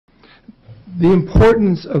The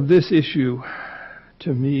importance of this issue,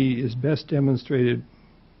 to me, is best demonstrated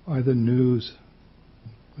by the news,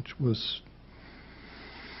 which was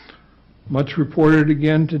much reported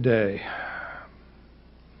again today.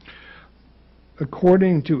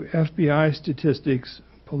 According to FBI statistics,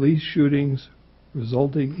 police shootings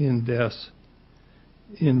resulting in deaths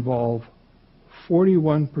involve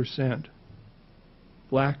 41%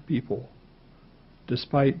 black people,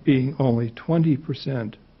 despite being only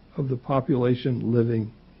 20% of the population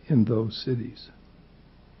living in those cities.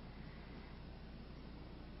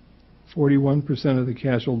 41% of the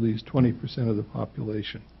casualties, 20% of the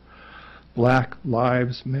population. Black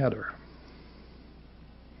lives matter.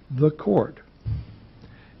 The court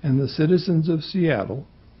and the citizens of Seattle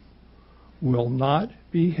will not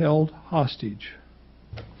be held hostage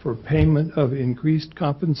for payment of increased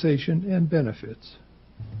compensation and benefits,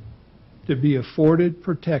 to be afforded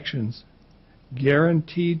protections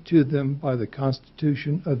guaranteed to them by the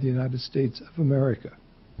Constitution of the United States of America.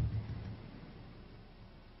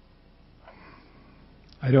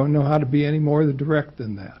 I don't know how to be any more direct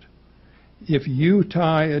than that. If you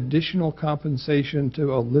tie additional compensation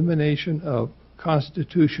to elimination of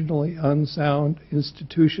constitutionally unsound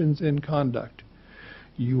institutions and conduct,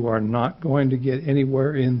 you are not going to get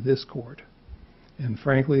anywhere in this court. And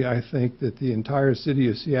frankly, I think that the entire city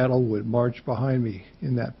of Seattle would march behind me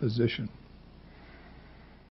in that position.